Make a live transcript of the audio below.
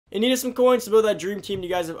and needed some coins to build that dream team you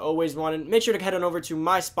guys have always wanted, make sure to head on over to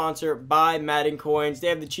my sponsor, Buy Madden Coins. They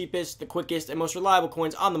have the cheapest, the quickest, and most reliable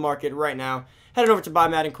coins on the market right now. Head on over to Buy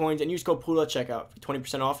Madden Coins and use code Poodle at checkout for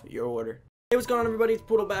 20% off your order. Hey, what's going on, everybody? It's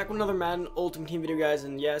Poodle back with another Madden Ultimate Team video, guys.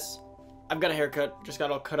 And yes, I've got a haircut. Just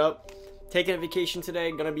got all cut up. Taking a vacation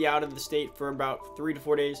today. Gonna be out of the state for about 3 to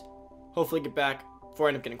 4 days. Hopefully get back before I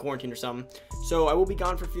end up getting quarantined or something. So I will be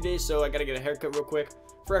gone for a few days, so I gotta get a haircut real quick.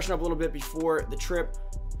 Freshen up a little bit before the trip.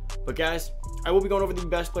 But guys, I will be going over the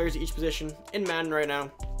best players at each position in Madden right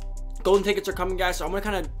now. Golden tickets are coming, guys, so I'm going to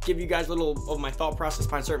kind of give you guys a little of my thought process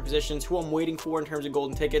behind certain positions, who I'm waiting for in terms of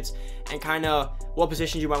golden tickets, and kind of what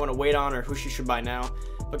positions you might want to wait on or who you should buy now.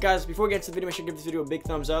 But guys, before we get into the video, make sure to give this video a big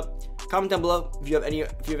thumbs up. Comment down below if you have any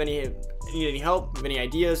need any help, any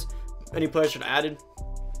ideas, any players should have added.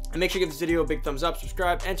 And make sure to give this video a big thumbs up,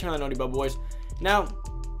 subscribe, and turn on the noty bell, boys. Now,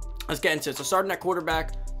 let's get into it. So starting at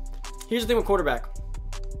quarterback, here's the thing with quarterback.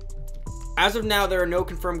 As of now, there are no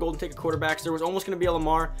confirmed golden ticket quarterbacks. There was almost going to be a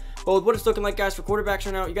Lamar. But with what it's looking like, guys, for quarterbacks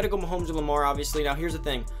right now, you got to go Mahomes or Lamar, obviously. Now, here's the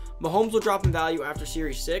thing. Mahomes will drop in value after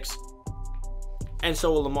Series 6, and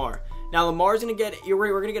so will Lamar. Now, Lamar's going to get, we're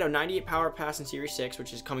going to get a 98 power pass in Series 6,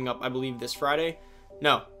 which is coming up, I believe, this Friday.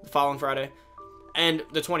 No, the following Friday. And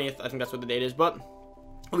the 20th, I think that's what the date is. But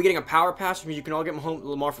we're getting a power pass, which means you can all get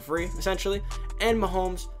Lamar for free, essentially. And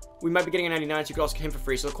Mahomes, we might be getting a 99, so you can also get him for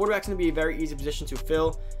free. So the quarterback's going to be a very easy position to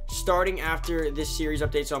fill starting after this series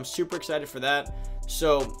update, so I'm super excited for that.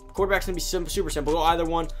 So quarterback's going to be super simple. Go either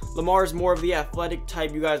one. Lamar is more of the athletic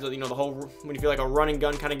type. You guys, you know, the whole, when you feel like a run and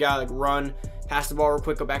gun kind of guy, like run, pass the ball real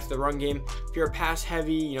quick, go back to the run game. If you're a pass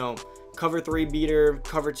heavy, you know, cover 3 beater,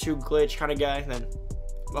 cover 2 glitch kind of guy, then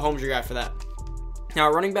Mahomes your guy for that.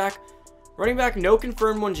 Now running back, no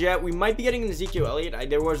confirmed ones yet. We might be getting an Ezekiel Elliott.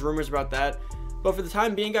 There was rumors about that. But for the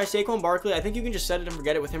time being, guys, Saquon Barkley, I think you can just set it and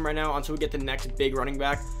forget it with him right now until we get the next big running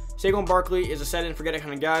back. Saquon Barkley is a set it and forget it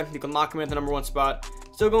kind of guy. You can lock him in at the #1 spot.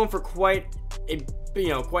 Still going for quite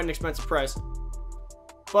an expensive price,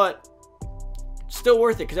 but still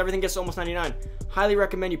worth it because everything gets to almost 99. Highly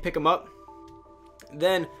recommend you pick him up.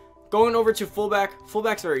 Then going over to fullback.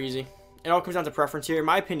 Fullback's very easy. It all comes down to preference here. In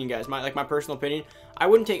my opinion, guys, my personal opinion, I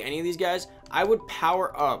wouldn't take any of these guys. I would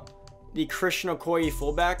power up the Christian Okoye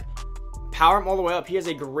fullback. Power him all the way up. He has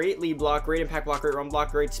a great lead block, great impact block, great run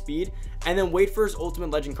block, great speed. And then wait for his ultimate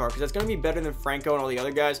legend card, because that's going to be better than Franco and all the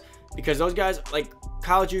other guys. Because those guys, like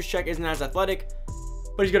Kyle Juszczyk isn't as athletic,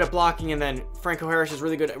 but he's good at blocking. And then Franco Harris is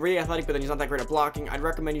really good, really athletic, but then he's not that great at blocking. I'd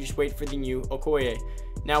recommend you just wait for the new Okoye.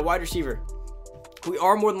 Now, wide receiver. We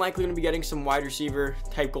are more than likely going to be getting some wide receiver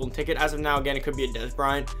type golden ticket. As of now, again, it could be a Des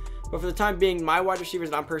Bryant. But for the time being, my wide receivers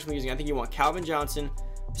that I'm personally using, I think you want Calvin Johnson,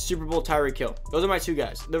 Super Bowl Tyreek Hill. Those are my 2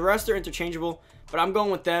 guys. The rest are interchangeable, but I'm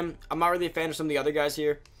going with them. I'm not really a fan of some of the other guys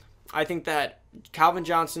here. I think that Calvin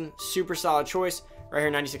Johnson, super solid choice. Right here,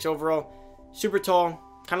 96 overall. Super tall,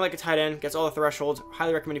 kind of like a tight end. Gets all the thresholds.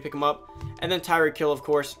 Highly recommend you pick him up. And then Tyreek Hill, of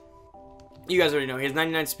course. You guys already know. He has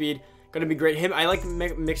 99 speed. Going to be great. I like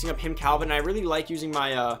mixing up him, Calvin. I really like using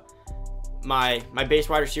my my base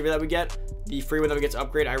wide receiver that we get. The free one that we get to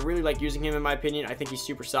upgrade. I really like using him, in my opinion. I think he's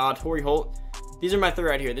super solid. Torry, Holt. These are my 3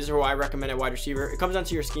 right here. These are who I recommend at wide receiver. It comes down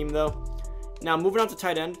to your scheme, though. Now, moving on to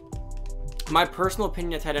tight end. My personal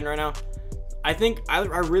opinion at tight end right now, I think I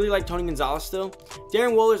really like Tony Gonzalez still.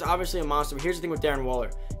 Darren Waller is obviously a monster, but here's the thing with Darren Waller.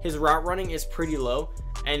 His route running is pretty low,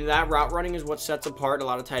 and that route running is what sets apart a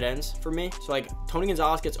lot of tight ends for me. So, like, Tony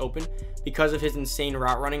Gonzalez gets open because of his insane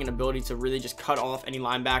route running and ability to really just cut off any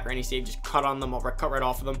linebacker, any safety, just cut on them, or cut right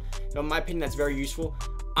off of them. So, in my opinion, that's very useful.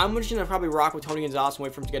 I'm just going to probably rock with Tony Gonzalez and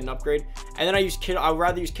wait for him to get an upgrade. And then I use Kittle. I would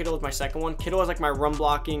rather use Kittle as my second one. Kittle is like my run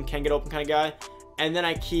blocking, can get open kind of guy. And then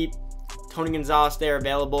I keep Tony Gonzalez there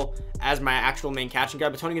available as my actual main catching guy.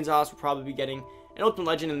 But Tony Gonzalez will probably be getting an ultimate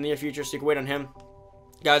legend in the near future, so you can wait on him.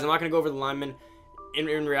 Guys, I'm not going to go over the linemen. In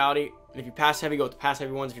reality, if you pass heavy, go with the pass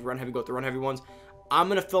heavy ones. If you run heavy, go with the run heavy ones. I'm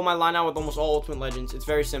going to fill my line out with almost all ultimate legends. It's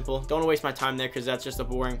very simple. Don't waste my time there because that's just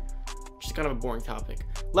kind of a boring topic.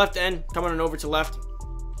 Left end, coming on over to left.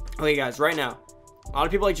 Okay, guys, right now, a lot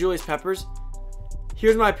of people like Julius Peppers.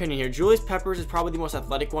 Here's my opinion here. Julius Peppers is probably the most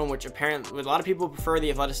athletic one, which apparently a lot of people prefer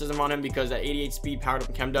the athleticism on him because that 88 speed, powered up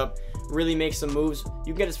and chemmed up, really makes some moves.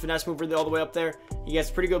 You can get his finesse move all the way up there. He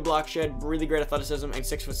gets pretty good block shed, really great athleticism, and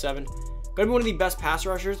 6'7". Gonna be one of the best pass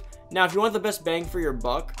rushers. Now, if you want the best bang for your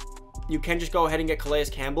buck, you can just go ahead and get Calais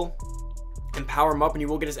Campbell and power him up, and you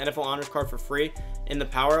will get his NFL Honors card for free in the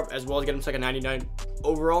power up, as well as get him to like a 99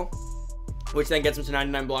 overall, which then gets him to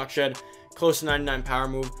 99 block shed, close to 99 power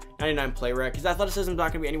move, 99 play rec. His athleticism is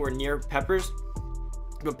not going to be anywhere near Peppers,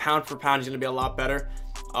 but pound for pound, he's going to be a lot better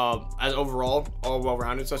as overall, all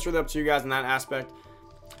well-rounded. So it's really up to you guys in that aspect.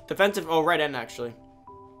 Defensive, oh, right end, actually.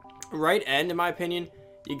 Right end, in my opinion,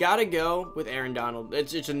 you got to go with Aaron Donald.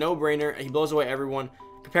 It's a no-brainer. He blows away everyone.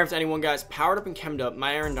 Compared to anyone, guys, powered up and chemmed up,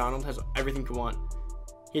 my Aaron Donald has everything you want.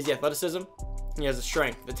 He has the athleticism, he has the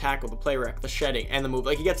strength, the tackle, the play rec, the shedding, and the move.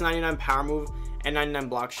 Like, he gets 99 power move and 99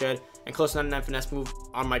 block shed and close to 99 finesse move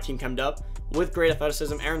on my team chemmed up. With great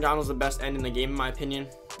athleticism, Aaron Donald's the best end in the game, in my opinion.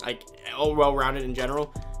 Like, all well-rounded in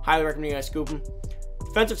general. Highly recommend you guys scoop him.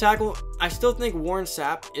 Defensive tackle, I still think Warren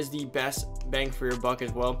Sapp is the best bang for your buck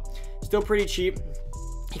as well. Still pretty cheap.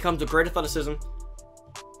 He comes with great athleticism.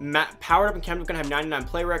 Powered up and chemmed up, gonna have 99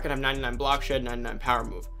 play rec, gonna have 99 block shed, 99 power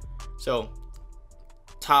move. So,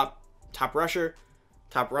 top rusher,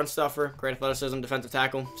 top run stuffer, great athleticism, defensive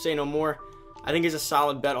tackle. Say no more. I think he's a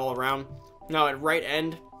solid bet all around. Now at right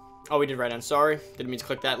end, oh, we did right end, sorry. Didn't mean to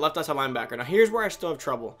click that. Left outside linebacker. Now here's where I still have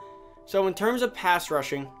trouble. So in terms of pass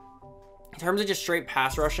rushing, in terms of just straight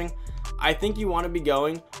pass rushing, I think you want to be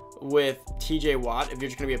going with TJ Watt if you're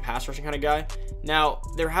just going to be a pass rushing kind of guy. Now,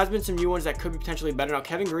 there has been some new ones that could be potentially better. Now,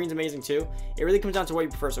 Kevin Green's amazing too. It really comes down to what you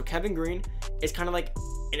prefer. So Kevin Green is kind of like,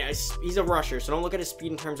 he's a rusher, so don't look at his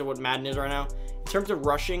speed in terms of what Madden is right now. In terms of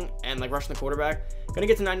rushing and like rushing the quarterback, gonna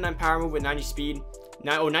get to 99 power move with 90 speed,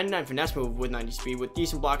 99 finesse move with 90 speed with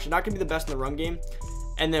decent blocks. Not gonna be the best in the run game.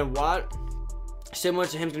 And then Watt, similar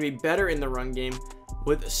to him, is gonna be better in the run game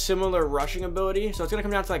with similar rushing ability. So it's gonna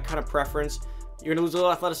come down to like kind of preference. You're gonna lose a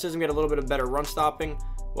little athleticism, get a little bit of better run stopping,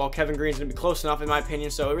 while Kevin Green's gonna be close enough in my opinion.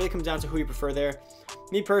 So it really comes down to who you prefer there.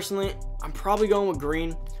 Me personally, I'm probably going with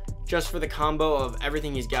Green just for the combo of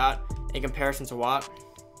everything he's got in comparison to Watt.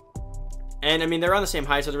 And I mean, they're on the same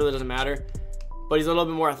height, so it really doesn't matter. But he's a little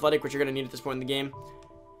bit more athletic, which you're gonna need at this point in the game.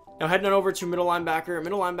 Now heading on over to middle linebacker.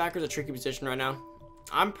 Middle linebacker is a tricky position right now.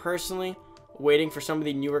 I'm personally waiting for some of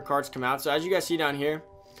the newer cards to come out. So as you guys see down here,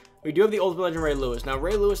 we do have the Ultimate Legend Ray Lewis. Now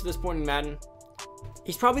Ray Lewis at this point in Madden,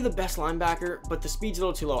 he's probably the best linebacker, but the speed's a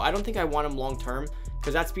little too low. I don't think I want him long term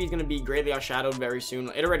because that speed's going to be greatly outshadowed very soon.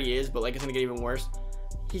 It already is, but like it's going to get even worse.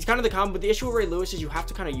 He's kind of the combo, but the issue with Ray Lewis is you have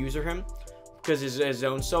to kind of user him because his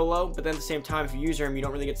zone's so low. But then at the same time, if you user him, you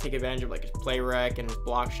don't really get to take advantage of like his play rec and his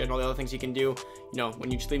block shed and all the other things he can do, you know,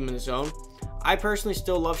 when you just leave him in the zone. I personally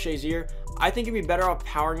still love Shazier. I think he'd be better off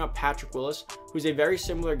powering up Patrick Willis, who's a very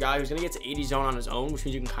similar guy who's going to get to 80 zone on his own, which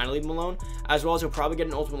means you can kind of leave him alone, as well as he'll probably get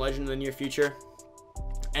an Ultimate Legend in the near future.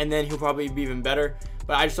 And then he'll probably be even better.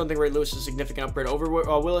 But I just don't think Ray Lewis is a significant upgrade over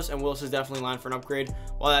Willis, and Willis is definitely in line for an upgrade,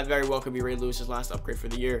 while that very well could be Ray Lewis's last upgrade for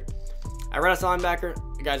the year. At right outside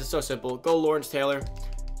linebacker, guys, it's so simple. Go Lawrence Taylor.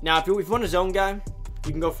 Now, if you want a zone guy,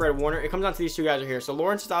 you can go Fred Warner. It comes down to these two guys right here. So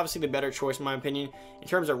Lawrence is obviously the better choice, in my opinion. In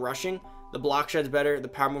terms of rushing, the block shed's better, the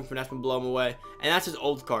power move finesse will blow him away. And that's his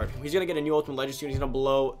old card. He's going to get a new Ultimate Legend soon. He's going to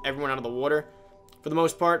blow everyone out of the water for the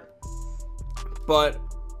most part. But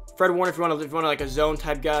Fred Warner, if you want like a zone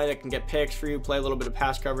type guy that can get picks for you, play a little bit of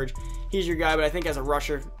pass coverage, he's your guy. But I think as a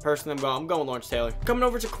rusher, personally, I'm going Lawrence Taylor. Coming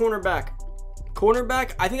over to cornerback.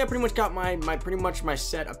 Cornerback, I think I pretty much got my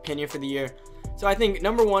set opinion for the year. So I think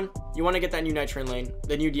number one, you want to get that new Night Train Lane,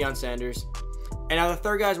 the new Deion Sanders. And now the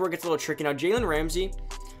third guy is where it gets a little tricky. Now Jalen Ramsey,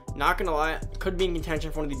 not gonna lie, could be in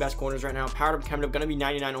contention for one of the best corners right now. Powered up, chemmed up, gonna be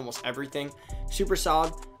 99 almost everything. Super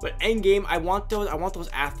solid. But end game, I want those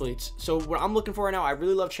athletes. So what I'm looking for right now, I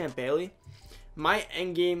really love Champ Bailey. My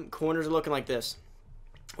end game corners are looking like this.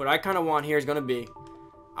 What I kind of want here is gonna be,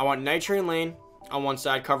 I want Night Train Lane on one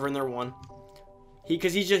side, covering their one.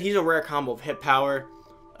 Because he's a rare combo of hit power,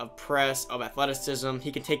 of press, of athleticism.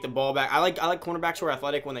 He can take the ball back. I like cornerbacks who are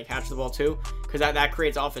athletic when they catch the ball too, because that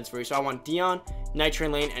creates offense for you. So I want Deion, Night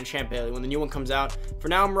Train Lane, and Champ Bailey when the new one comes out. For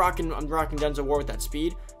now, I'm rocking Denzel Ward with that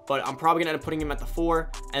speed, but I'm probably gonna end up putting him at the 4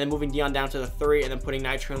 and then moving Deion down to the 3 and then putting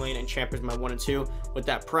Night Train Lane and Champ as my 1 and 2 with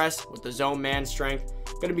that press, with the zone man strength.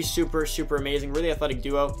 Gonna be super amazing, really athletic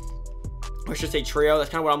duo, or I should say trio. That's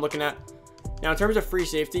kind of what I'm looking at. Now in terms of free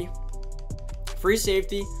safety,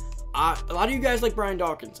 a lot of you guys like Brian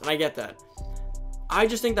Dawkins, and I get that. I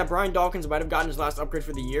just think that Brian Dawkins might have gotten his last upgrade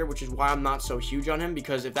for the year, which is why I'm not so huge on him,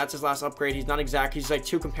 because if that's his last upgrade, he's like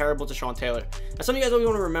too comparable to Sean Taylor. That's something you guys always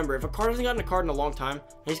want to remember. If a card hasn't gotten a card in a long time,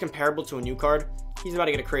 and he's comparable to a new card, he's about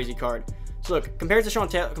to get a crazy card. So look, compared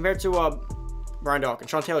to Brian Dawkins,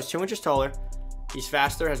 Sean Taylor's 2 inches taller, he's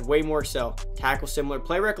faster, has way more excel, tackle similar,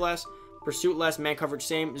 play rec less, pursuit less, man coverage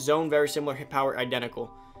same, zone very similar, hit power identical.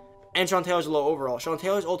 And Sean Taylor's a low overall. Sean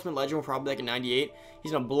Taylor's Ultimate Legend will probably like a 98.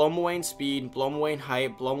 He's going to blow him away in speed, blow him away in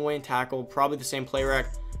height, blow him away in tackle, probably the same play rec,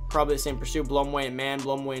 probably the same pursuit, blow him away in man,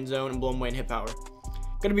 blow him away in zone, and blow him away in hit power.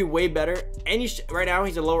 Going to be way better. And right now,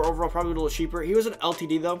 he's a lower overall, probably a little cheaper. He was an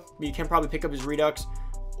LTD though, but you can probably pick up his redux,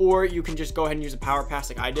 or you can just go ahead and use a power pass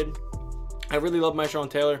like I did. I really love my Sean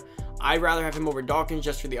Taylor. I'd rather have him over Dawkins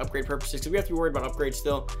just for the upgrade purposes, because we have to be worried about upgrades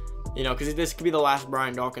still, you know, because this could be the last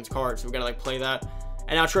Brian Dawkins card, so we gotta like play that.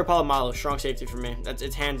 And now Troy Polamalu, strong safety for me.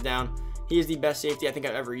 It's hands down. He is the best safety I think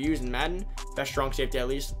I've ever used in Madden. Best strong safety at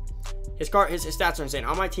least. His stats are insane.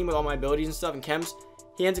 On my team with all my abilities and stuff and chems,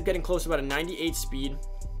 he ends up getting close to about a 98 speed.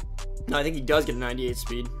 No, I think he does get a 98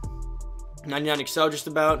 speed. 99 excel just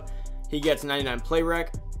about. He gets 99 play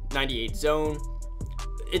rec, 98 zone.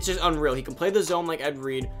 It's just unreal. He can play the zone like Ed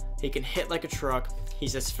Reed. He can hit like a truck.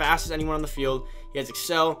 He's as fast as anyone on the field. He has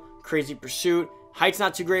excel, crazy pursuit. Height's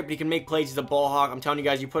not too great, but he can make plays. He's a ball hawk. I'm telling you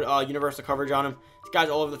guys, you put universal coverage on him. This guy's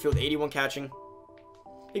all over the field, 81 catching.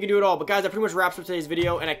 He can do it all. But guys, that pretty much wraps up today's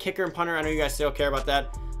video. And at kicker and punter, I know you guys still care about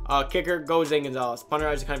that. Kicker, go Zane Gonzalez. Punter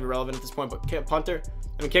is kind of irrelevant at this point, but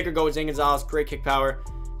kicker, go Zane Gonzalez. Great kick power.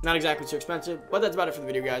 Not exactly too expensive, but that's about it for the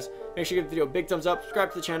video, guys. Make sure you give the video a big thumbs up,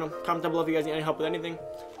 subscribe to the channel, comment down below if you guys need any help with anything.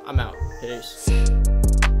 I'm out. Peace.